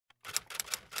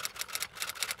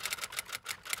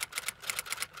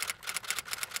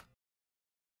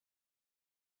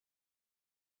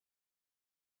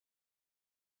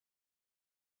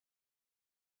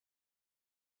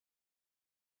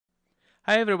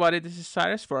Hi everybody, this is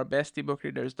Cyrus for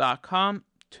bestebookreaders.com.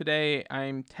 Today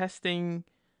I'm testing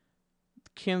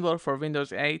Kindle for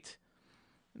Windows 8.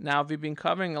 Now we've been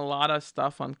covering a lot of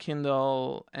stuff on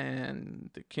Kindle and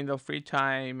the Kindle Free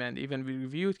Time, and even we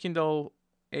reviewed 8 Kindle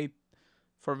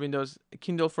for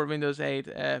Windows 8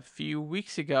 a few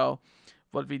weeks ago.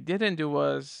 What we didn't do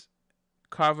was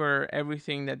cover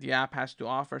everything that the app has to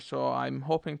offer, so I'm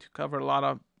hoping to cover a lot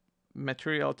of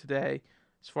material today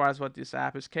as far as what this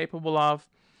app is capable of.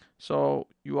 So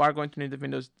you are going to need the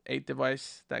Windows 8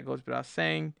 device, that goes without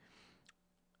saying.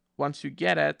 Once you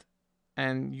get it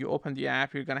and you open the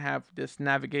app, you're going to have this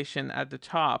navigation at the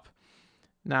top.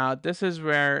 Now, this is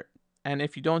where, and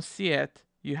if you don't see it,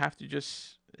 you have to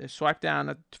just swipe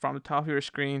down from the top of your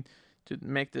screen to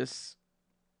make this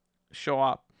show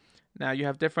up. Now, you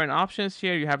have different options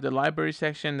here. You have the library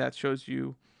section that shows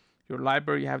you your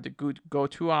library. You have the good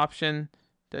go-to option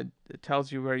that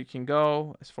tells you where you can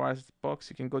go. As far as books,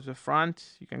 you can go to the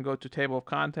front. You can go to table of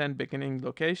content, beginning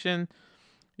location.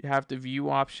 You have the view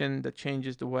option that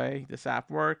changes the way this app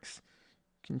works.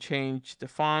 You can change the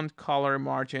font, color,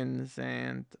 margins,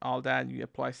 and all that. You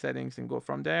apply settings and go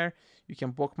from there. You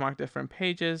can bookmark different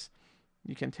pages.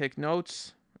 You can take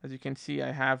notes. As you can see,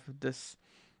 I have this.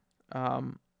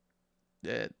 Um,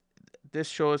 uh, this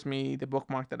shows me the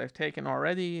bookmark that I've taken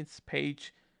already. It's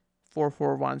page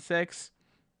 4416.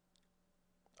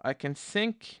 I can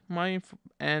sync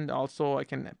and also I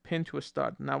can pin to a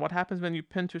start. Now, what happens when you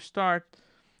pin to start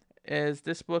is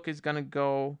this book is gonna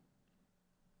go.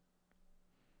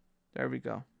 There we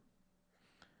go.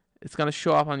 It's gonna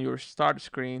show up on your start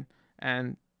screen,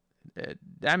 and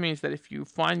that means that if you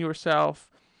find yourself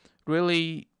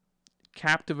really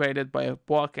captivated by a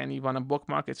book and you want to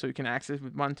bookmark it so you can access it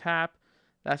with one tap,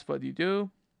 that's what you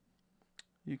do.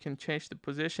 You can change the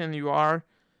position you are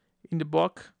in the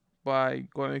book by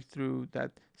going through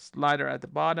that slider at the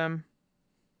bottom.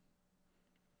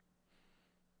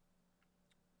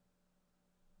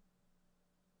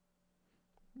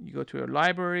 You go to your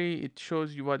library, it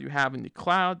shows you what you have in the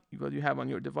cloud, what you have on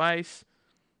your device.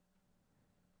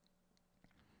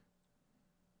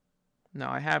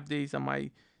 Now I have these on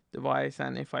my device,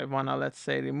 and if I wanna, let's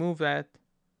say, remove that,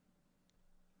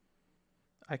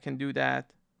 I can do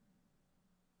that.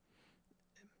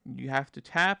 You have to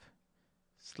tap,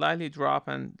 slightly drop,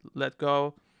 and let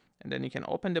go, and then you can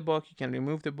open the book. You can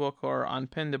remove the book or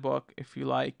unpin the book if you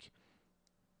like.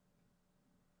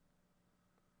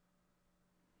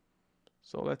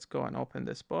 So let's go and open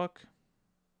this book.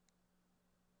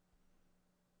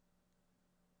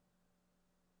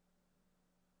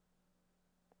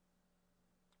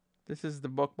 This is the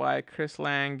book by Chris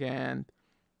Lang, and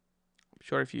I'm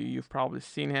sure if you've probably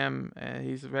seen him.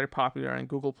 He's very popular on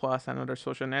Google Plus and other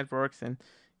social networks, and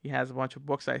he has a bunch of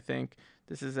books. I think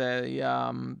this is a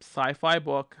sci-fi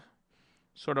book,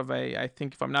 sort of I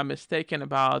think if I'm not mistaken,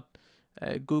 about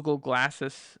Google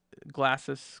glasses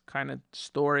kind of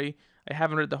story. I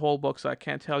haven't read the whole book, so I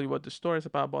can't tell you what the story is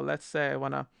about. But let's say I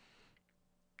wanna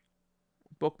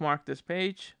bookmark this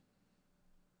page.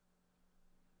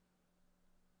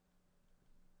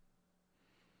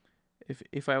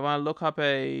 If I want to look up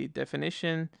a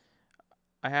definition,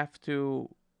 I have to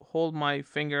hold my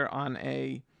finger on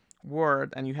a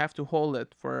word, and you have to hold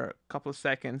it for a couple of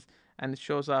seconds, and it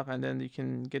shows up, and then you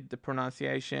can get the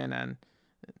pronunciation and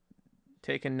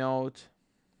take a note.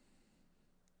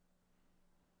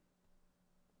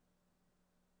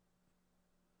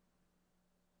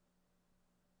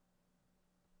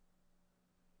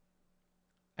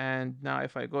 And now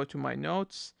if I go to my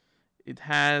notes, it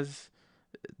has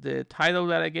the title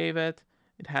that I gave it.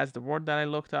 It has the word that I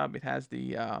looked up. It has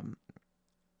the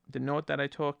note that I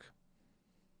took.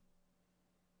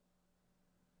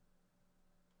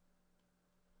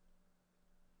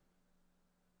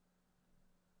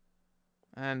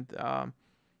 And the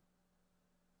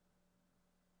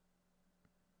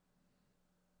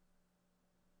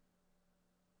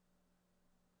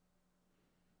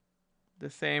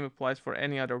same applies for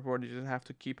any other word. You just have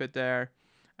to keep it there,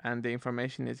 and the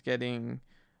information is getting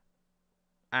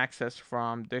access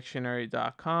from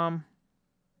dictionary.com.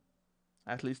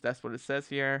 At least that's what it says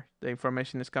here. The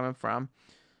information is coming from.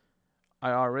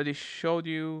 I already showed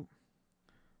you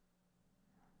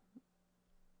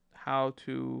how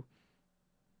to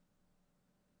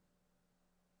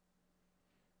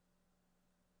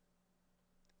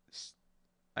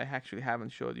I actually haven't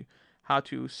showed you how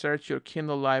to search your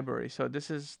Kindle library. So this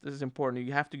is important.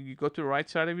 You go to the right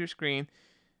side of your screen,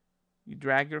 you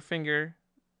drag your finger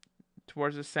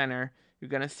towards the center, you're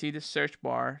gonna see the search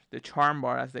bar, the charm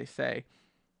bar as they say.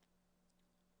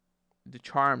 the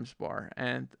charms bar,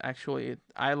 and actually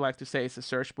I like to say it's a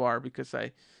search bar because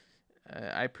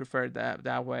I prefer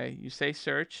that way. You say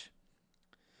search,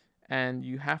 and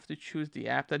you have to choose the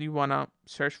app that you wanna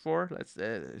search for. Let's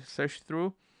search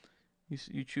through.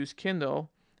 You choose Kindle,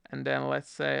 and then let's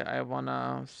say I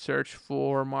wanna search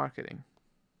for marketing.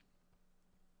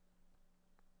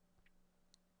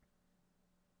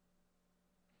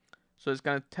 So it's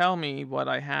gonna tell me what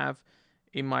I have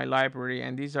in my library,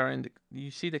 and these are in the.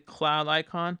 You see the cloud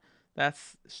icon?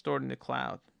 That's stored in the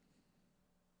cloud.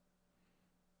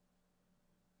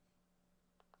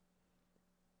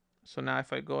 So now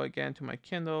if I go again to my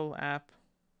Kindle app,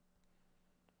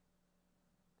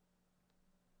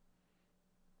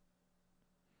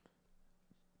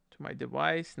 to my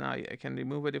device, now I can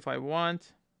remove it if I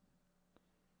want.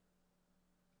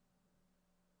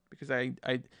 Because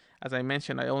as I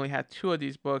mentioned, I only had 2 of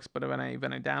these books, but when I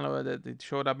downloaded it, it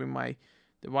showed up in my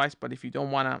device. But if you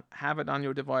don't want to have it on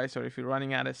your device, or if you're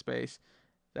running out of space,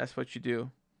 that's what you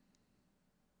do.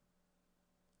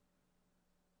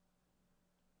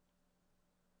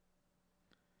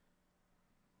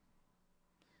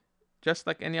 Just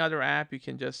like any other app, you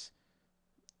can just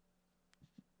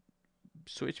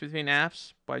switch between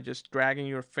apps by just dragging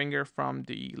your finger from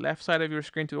the left side of your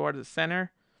screen toward the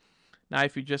center. Now,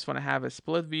 if you just want to have a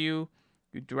split view,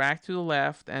 you drag to the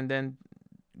left and then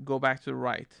go back to the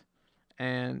right,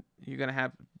 and you're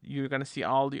gonna see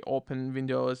all the open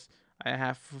windows. I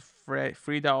have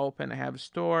Frida open. I have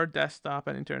Store, Desktop,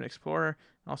 and Internet Explorer.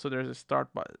 Also, there's a Start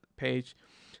page.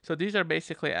 So these are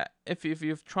basically, if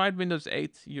you've tried Windows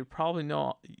 8, you probably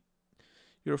know,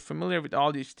 you're familiar with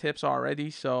all these tips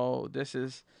already. So this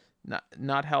is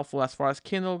not helpful as far as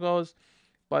Kindle goes,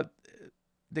 but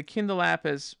the Kindle app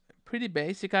is pretty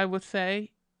basic, I would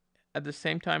say. At the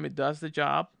same time, it does the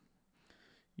job.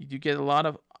 You get a lot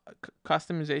of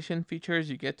customization features.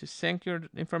 You get to sync your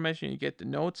information. You get the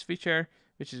notes feature,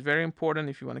 which is very important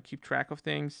if you want to keep track of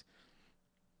things.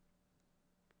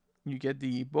 You get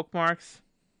the bookmarks.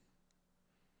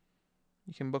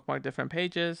 You can bookmark different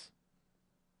pages.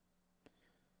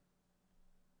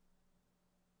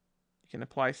 You can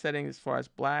apply settings as far as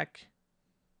black,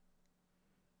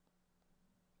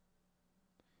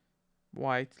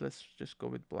 white. Let's just go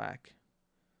with black.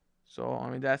 So I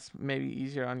mean that's maybe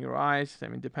easier on your eyes. I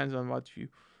mean depends on what you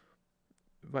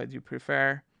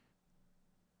prefer.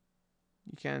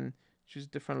 You can choose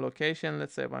different location.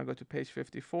 Let's say I want to go to page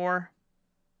 54.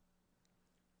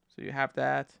 So you have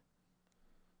that.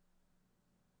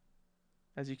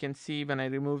 As you can see, when I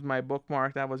removed my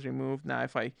bookmark, that was removed. Now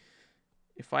if I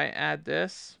add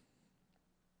this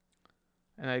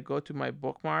and I go to my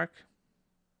bookmark,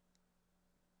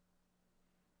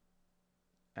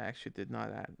 I actually did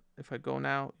not add. If I go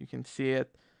now, you can see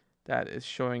it. That is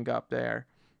showing up there,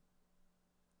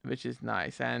 which is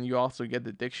nice. And you also get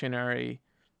the dictionary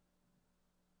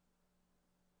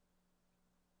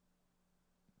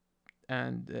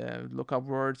and look up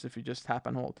words if you just tap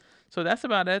and hold. So that's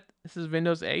about it. This is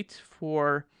Windows 8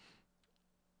 for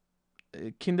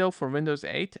Kindle for Windows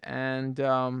 8, and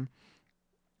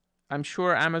I'm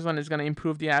sure Amazon is going to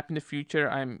improve the app in the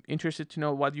future. I'm interested to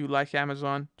know what you like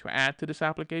Amazon to add to this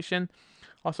application.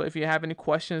 Also, if you have any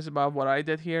questions about what I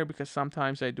did here, because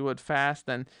sometimes I do it fast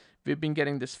and we've been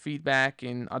getting this feedback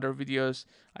in other videos.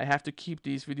 I have to keep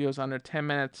these videos under 10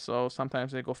 minutes, so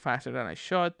sometimes they go faster than I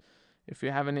should. If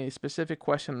you have any specific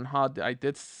question on how I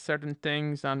did certain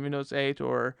things on Windows 8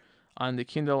 or on the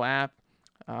Kindle app,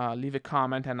 leave a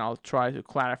comment and I'll try to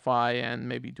clarify and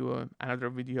maybe do another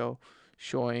video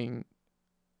showing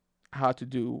how to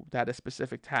do that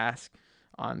specific task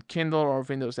on Kindle or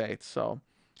Windows 8. So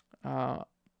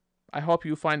I hope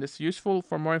you find this useful.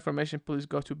 For more information, please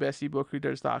go to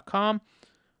bestebookreaders.com.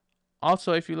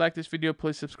 Also, if you like this video,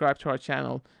 please subscribe to our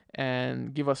channel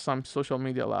and give us some social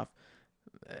media love.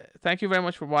 Thank you very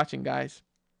much for watching, guys.